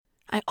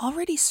I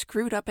already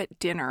screwed up at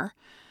dinner.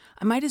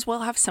 I might as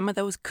well have some of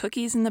those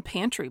cookies in the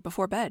pantry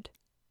before bed.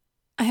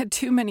 I had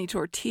too many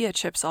tortilla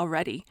chips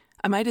already.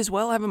 I might as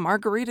well have a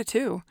margarita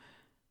too.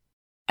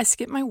 I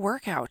skipped my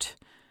workout.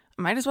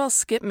 I might as well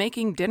skip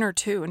making dinner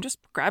too and just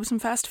grab some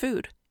fast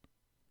food.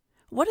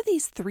 What do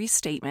these three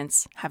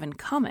statements have in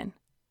common?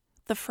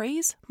 The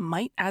phrase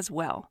might as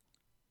well.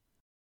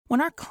 When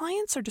our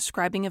clients are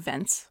describing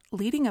events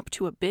leading up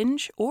to a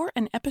binge or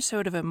an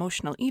episode of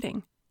emotional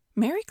eating,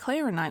 Mary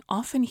Claire and I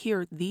often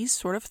hear these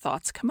sort of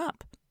thoughts come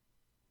up.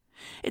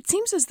 It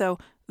seems as though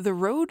the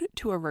road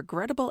to a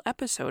regrettable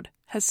episode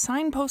has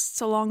signposts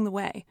along the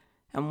way,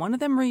 and one of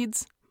them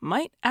reads,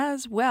 might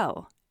as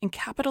well, in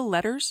capital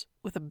letters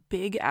with a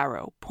big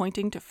arrow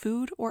pointing to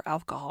food or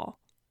alcohol.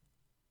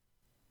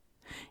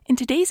 In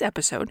today's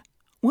episode,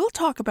 we'll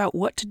talk about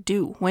what to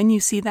do when you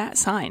see that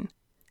sign,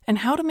 and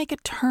how to make a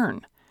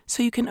turn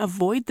so you can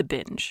avoid the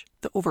binge,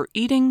 the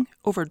overeating,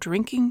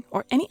 overdrinking,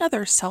 or any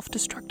other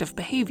self-destructive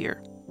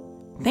behavior.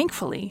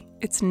 Thankfully,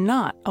 it's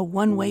not a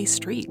one-way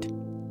street.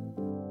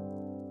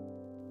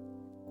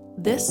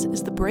 This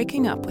is the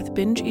Breaking Up with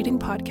Binge Eating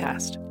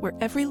podcast, where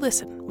every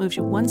listen moves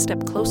you one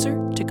step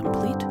closer to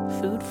complete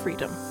food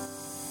freedom.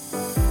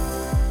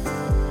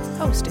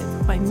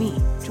 Hosted by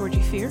me,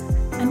 Georgie Fear,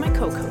 and my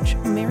co-coach,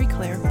 Mary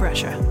Claire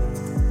Brescia.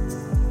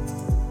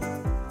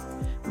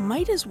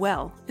 Might as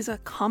well is a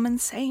common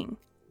saying.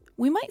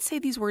 We might say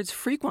these words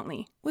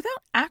frequently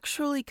without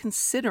actually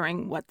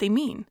considering what they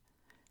mean.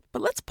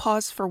 But let's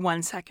pause for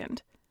 1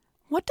 second.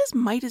 What does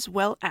might as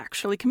well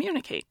actually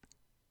communicate?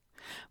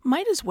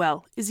 Might as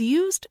well is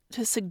used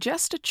to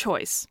suggest a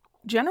choice,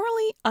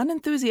 generally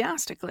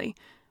unenthusiastically,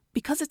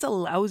 because it's a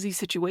lousy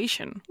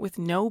situation with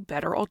no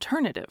better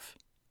alternative.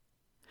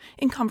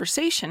 In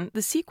conversation,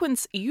 the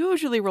sequence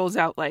usually rolls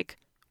out like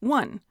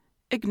 1.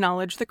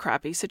 Acknowledge the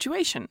crappy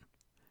situation.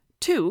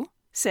 2.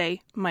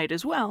 Say might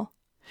as well.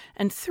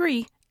 And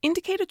 3.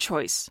 Indicate a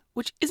choice,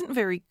 which isn't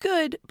very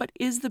good but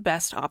is the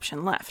best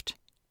option left.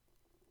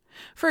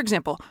 For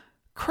example,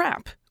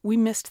 crap, we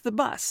missed the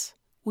bus.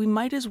 We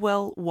might as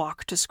well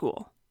walk to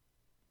school.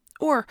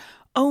 Or,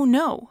 oh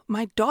no,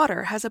 my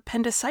daughter has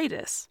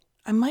appendicitis.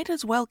 I might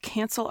as well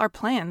cancel our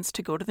plans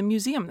to go to the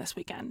museum this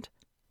weekend.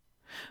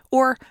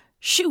 Or,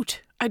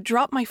 shoot, I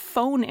dropped my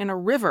phone in a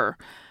river.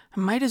 I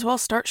might as well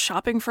start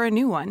shopping for a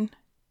new one.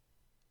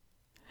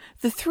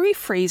 The 3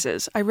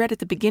 phrases I read at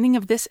the beginning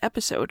of this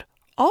episode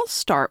all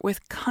start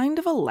with kind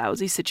of a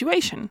lousy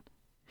situation.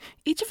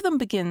 Each of them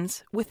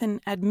begins with an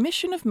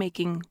admission of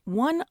making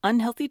one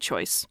unhealthy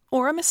choice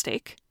or a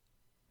mistake.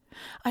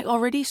 I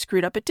already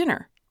screwed up at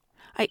dinner.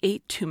 I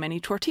ate too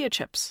many tortilla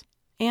chips.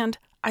 And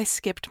I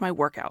skipped my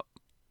workout.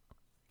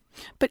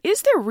 But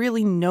is there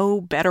really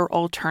no better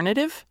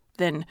alternative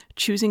than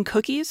choosing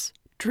cookies,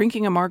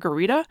 drinking a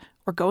margarita,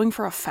 or going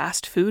for a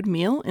fast food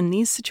meal in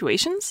these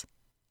situations?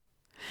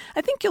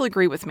 I think you'll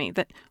agree with me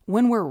that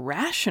when we're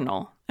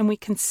rational and we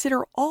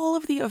consider all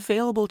of the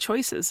available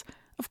choices,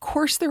 of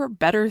course there are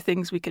better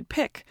things we could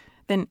pick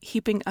than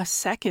heaping a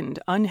second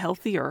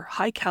unhealthy or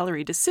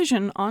high-calorie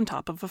decision on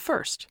top of a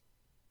first.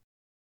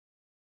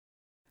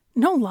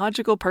 No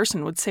logical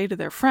person would say to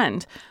their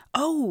friend,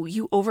 "Oh,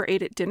 you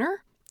overate at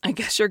dinner? I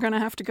guess you're going to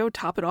have to go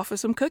top it off with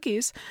some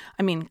cookies.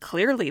 I mean,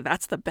 clearly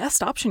that's the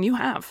best option you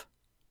have."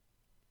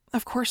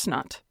 Of course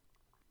not.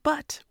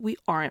 But we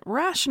aren't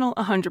rational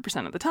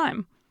 100% of the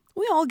time.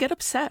 We all get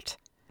upset.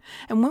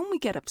 And when we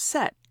get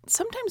upset,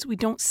 sometimes we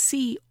don't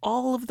see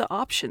all of the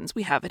options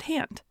we have at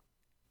hand.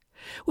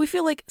 We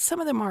feel like some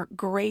of them are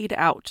grayed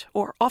out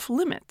or off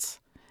limits,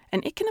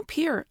 and it can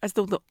appear as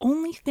though the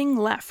only thing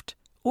left,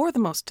 or the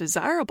most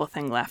desirable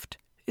thing left,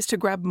 is to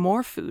grab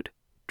more food,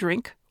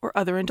 drink, or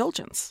other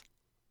indulgence.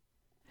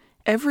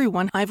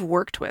 Everyone I've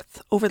worked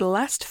with over the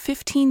last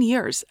 15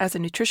 years as a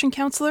nutrition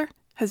counselor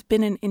has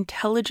been an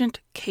intelligent,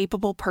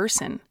 capable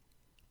person.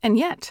 And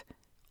yet,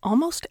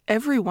 almost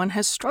everyone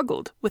has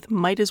struggled with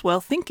might as well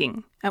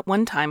thinking at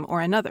one time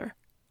or another.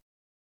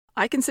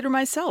 I consider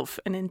myself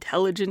an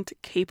intelligent,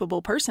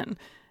 capable person,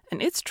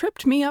 and it's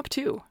tripped me up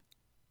too.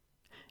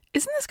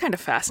 Isn't this kind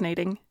of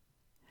fascinating?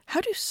 How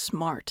do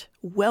smart,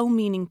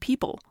 well-meaning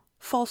people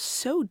fall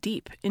so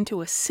deep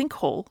into a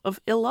sinkhole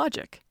of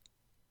illogic?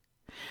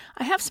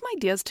 I have some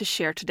ideas to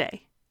share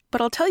today,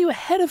 but I'll tell you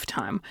ahead of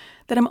time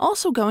that I'm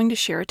also going to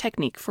share a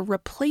technique for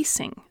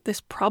replacing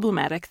this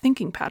problematic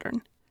thinking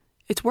pattern.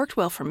 It's worked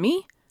well for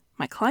me,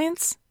 my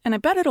clients, and I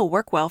bet it'll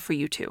work well for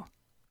you too.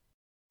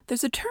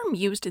 There's a term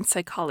used in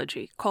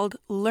psychology called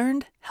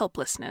learned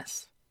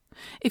helplessness.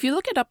 If you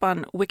look it up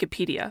on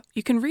Wikipedia,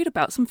 you can read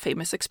about some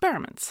famous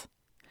experiments.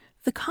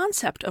 The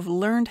concept of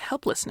learned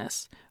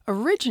helplessness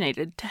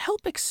originated to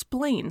help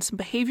explain some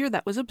behavior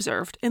that was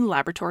observed in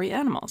laboratory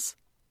animals.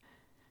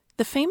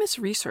 The famous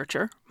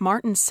researcher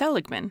Martin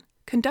Seligman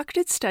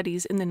conducted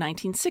studies in the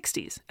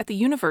 1960s at the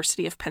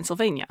University of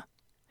Pennsylvania.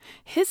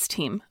 His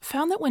team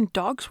found that when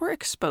dogs were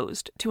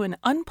exposed to an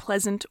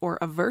unpleasant or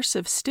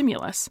aversive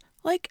stimulus,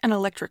 like an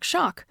electric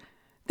shock,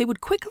 they would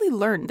quickly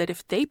learn that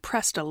if they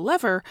pressed a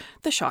lever,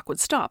 the shock would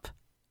stop.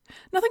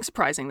 Nothing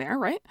surprising there,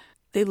 right?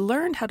 They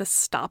learned how to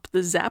stop the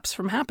zaps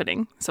from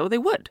happening, so they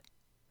would.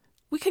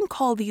 We can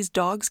call these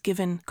dogs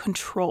given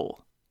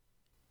control.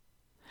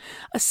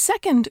 A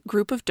second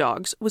group of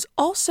dogs was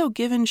also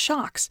given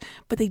shocks,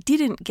 but they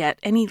didn't get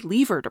any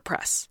lever to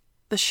press.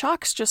 The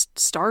shocks just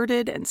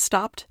started and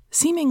stopped,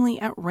 seemingly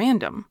at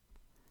random.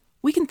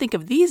 We can think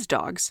of these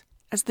dogs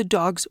as the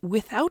dogs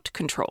without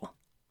control.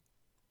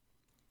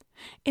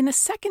 In a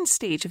second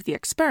stage of the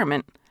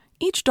experiment,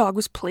 each dog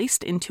was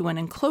placed into an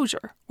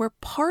enclosure where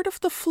part of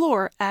the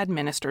floor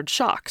administered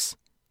shocks.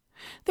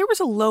 There was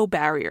a low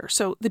barrier,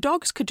 so the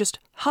dogs could just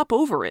hop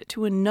over it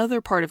to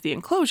another part of the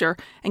enclosure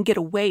and get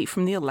away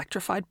from the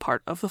electrified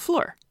part of the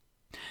floor.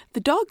 The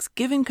dogs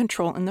given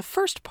control in the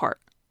first part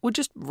would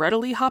just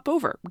readily hop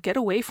over, get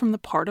away from the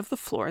part of the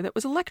floor that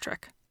was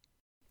electric.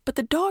 But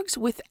the dogs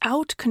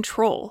without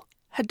control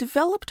had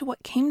developed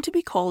what came to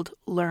be called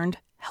learned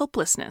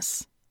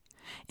helplessness.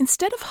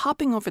 Instead of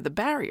hopping over the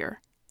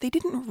barrier, they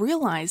didn't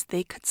realize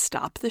they could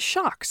stop the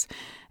shocks,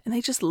 and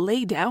they just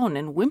lay down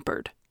and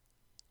whimpered.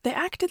 They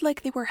acted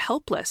like they were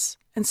helpless,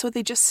 and so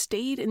they just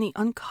stayed in the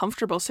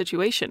uncomfortable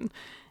situation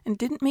and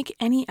didn't make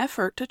any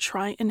effort to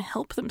try and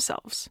help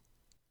themselves.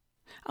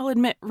 I'll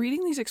admit,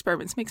 reading these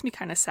experiments makes me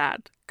kind of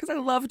sad, because I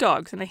love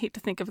dogs and I hate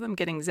to think of them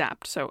getting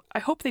zapped, so I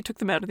hope they took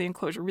them out of the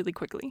enclosure really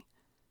quickly.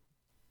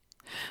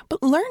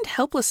 But learned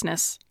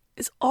helplessness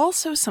is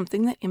also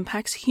something that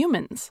impacts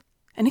humans,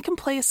 and it can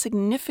play a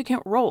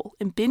significant role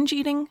in binge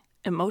eating,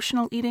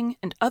 emotional eating,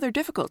 and other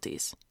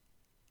difficulties.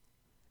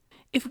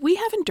 If we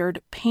have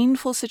endured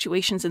painful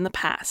situations in the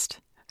past,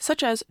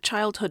 such as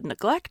childhood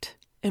neglect,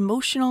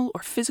 emotional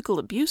or physical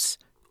abuse,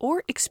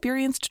 or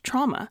experienced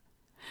trauma,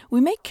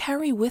 we may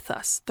carry with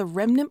us the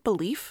remnant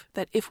belief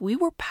that if we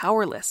were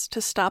powerless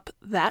to stop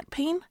that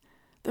pain,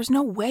 there's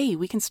no way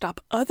we can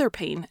stop other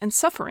pain and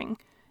suffering,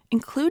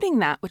 including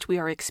that which we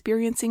are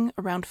experiencing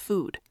around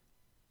food.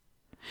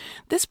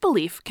 This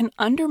belief can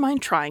undermine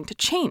trying to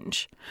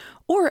change,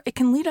 or it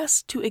can lead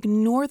us to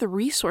ignore the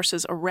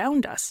resources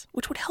around us,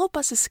 which would help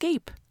us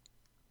escape.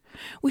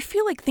 We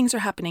feel like things are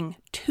happening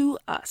to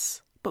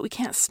us, but we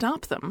can't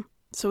stop them,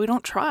 so we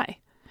don't try.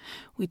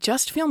 We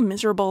just feel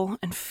miserable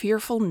and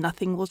fearful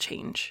nothing will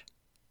change.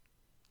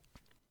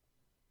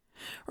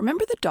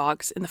 Remember the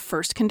dogs in the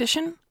first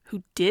condition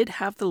who did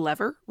have the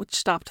lever which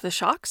stopped the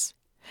shocks?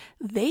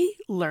 They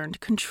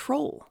learned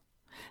control.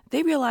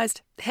 They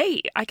realized,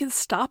 hey, I can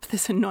stop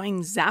this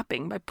annoying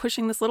zapping by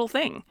pushing this little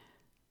thing.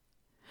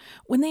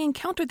 When they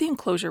encountered the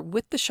enclosure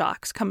with the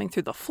shocks coming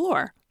through the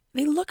floor,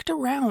 they looked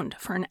around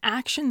for an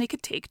action they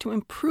could take to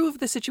improve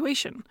the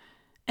situation,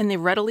 and they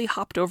readily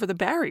hopped over the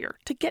barrier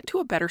to get to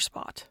a better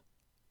spot.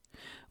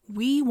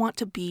 We want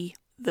to be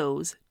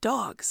those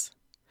dogs.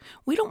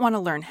 We don't want to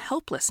learn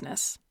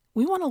helplessness.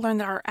 We want to learn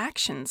that our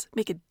actions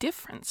make a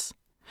difference.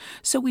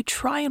 So we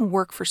try and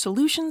work for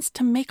solutions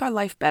to make our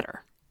life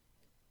better.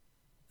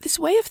 This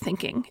way of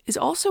thinking is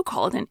also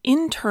called an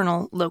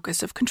internal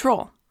locus of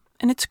control,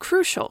 and it's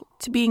crucial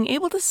to being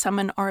able to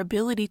summon our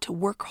ability to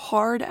work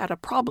hard at a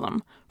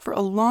problem for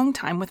a long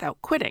time without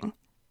quitting.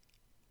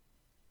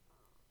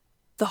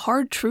 The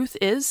hard truth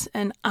is,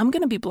 and I'm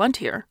going to be blunt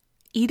here,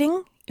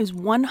 eating is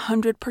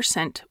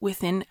 100%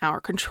 within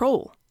our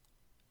control.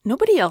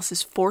 Nobody else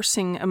is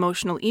forcing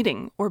emotional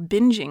eating or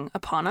binging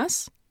upon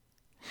us.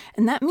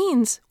 And that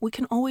means we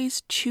can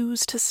always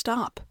choose to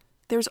stop.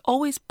 There's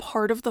always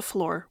part of the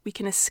floor we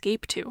can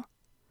escape to.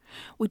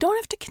 We don't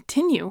have to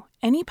continue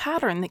any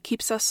pattern that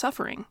keeps us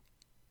suffering.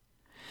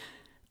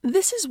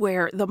 This is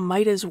where the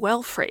might as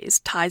well phrase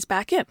ties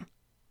back in.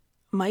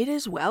 Might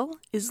as well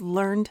is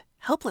learned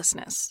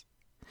helplessness.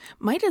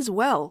 Might as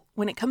well,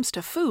 when it comes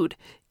to food,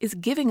 is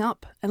giving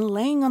up and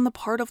laying on the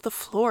part of the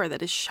floor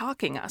that is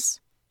shocking us,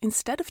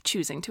 instead of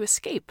choosing to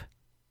escape.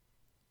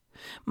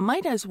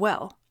 Might as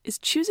well is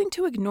choosing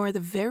to ignore the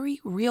very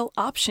real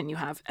option you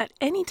have at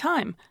any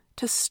time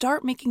to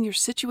start making your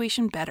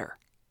situation better.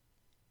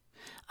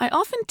 I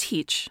often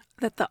teach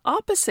that the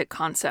opposite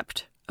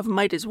concept of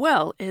might as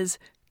well is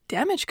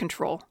damage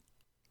control.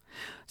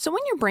 So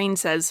when your brain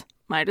says,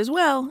 might as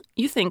well,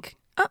 you think,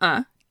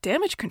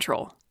 damage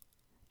control.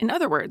 In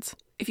other words,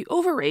 if you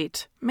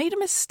overate, made a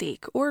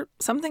mistake, or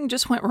something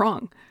just went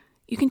wrong,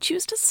 you can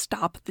choose to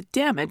stop the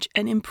damage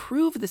and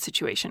improve the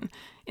situation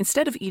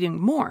instead of eating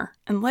more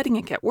and letting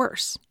it get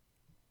worse.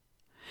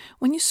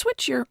 When you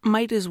switch your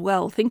might as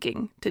well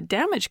thinking to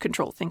damage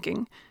control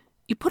thinking,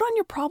 you put on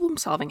your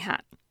problem-solving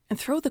hat and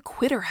throw the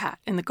quitter hat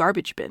in the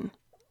garbage bin.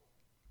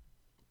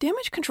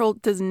 Damage control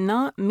does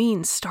not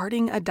mean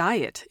starting a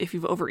diet if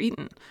you've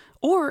overeaten,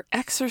 or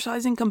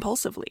exercising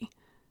compulsively.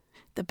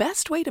 The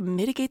best way to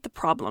mitigate the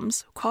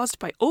problems caused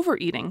by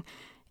overeating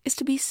is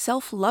to be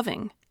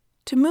self-loving,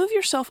 to move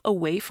yourself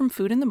away from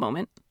food in the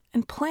moment,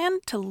 and plan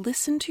to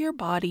listen to your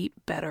body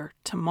better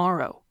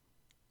tomorrow.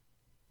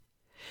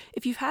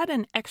 If you've had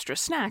an extra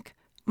snack,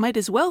 might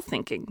as well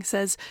thinking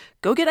says,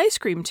 go get ice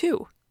cream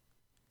too.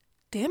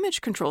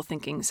 Damage control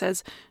thinking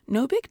says,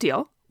 no big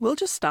deal, we'll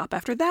just stop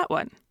after that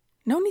one.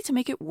 No need to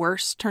make it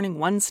worse, turning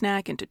one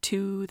snack into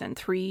 2, then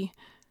 3.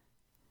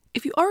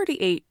 If you already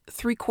ate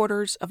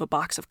 3/4 of a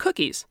box of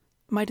cookies,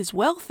 might as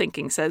well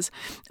thinking says,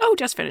 oh,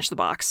 just finish the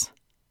box.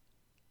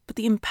 But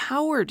the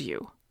empowered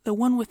you, the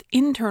one with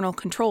internal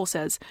control,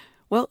 says,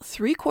 well,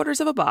 3/4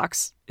 of a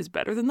box is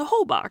better than the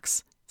whole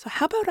box. So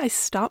how about I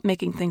stop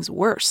making things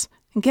worse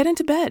and get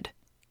into bed?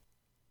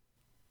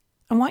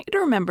 I want you to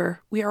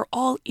remember we are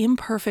all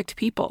imperfect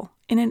people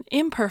in an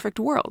imperfect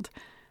world.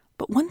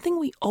 But one thing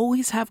we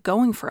always have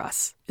going for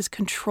us is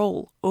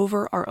control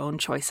over our own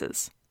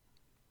choices.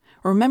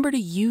 Remember to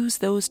use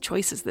those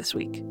choices this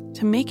week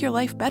to make your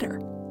life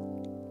better.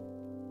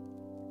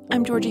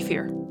 I'm Georgie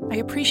Fear. I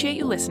appreciate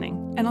you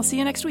listening, and I'll see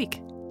you next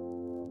week.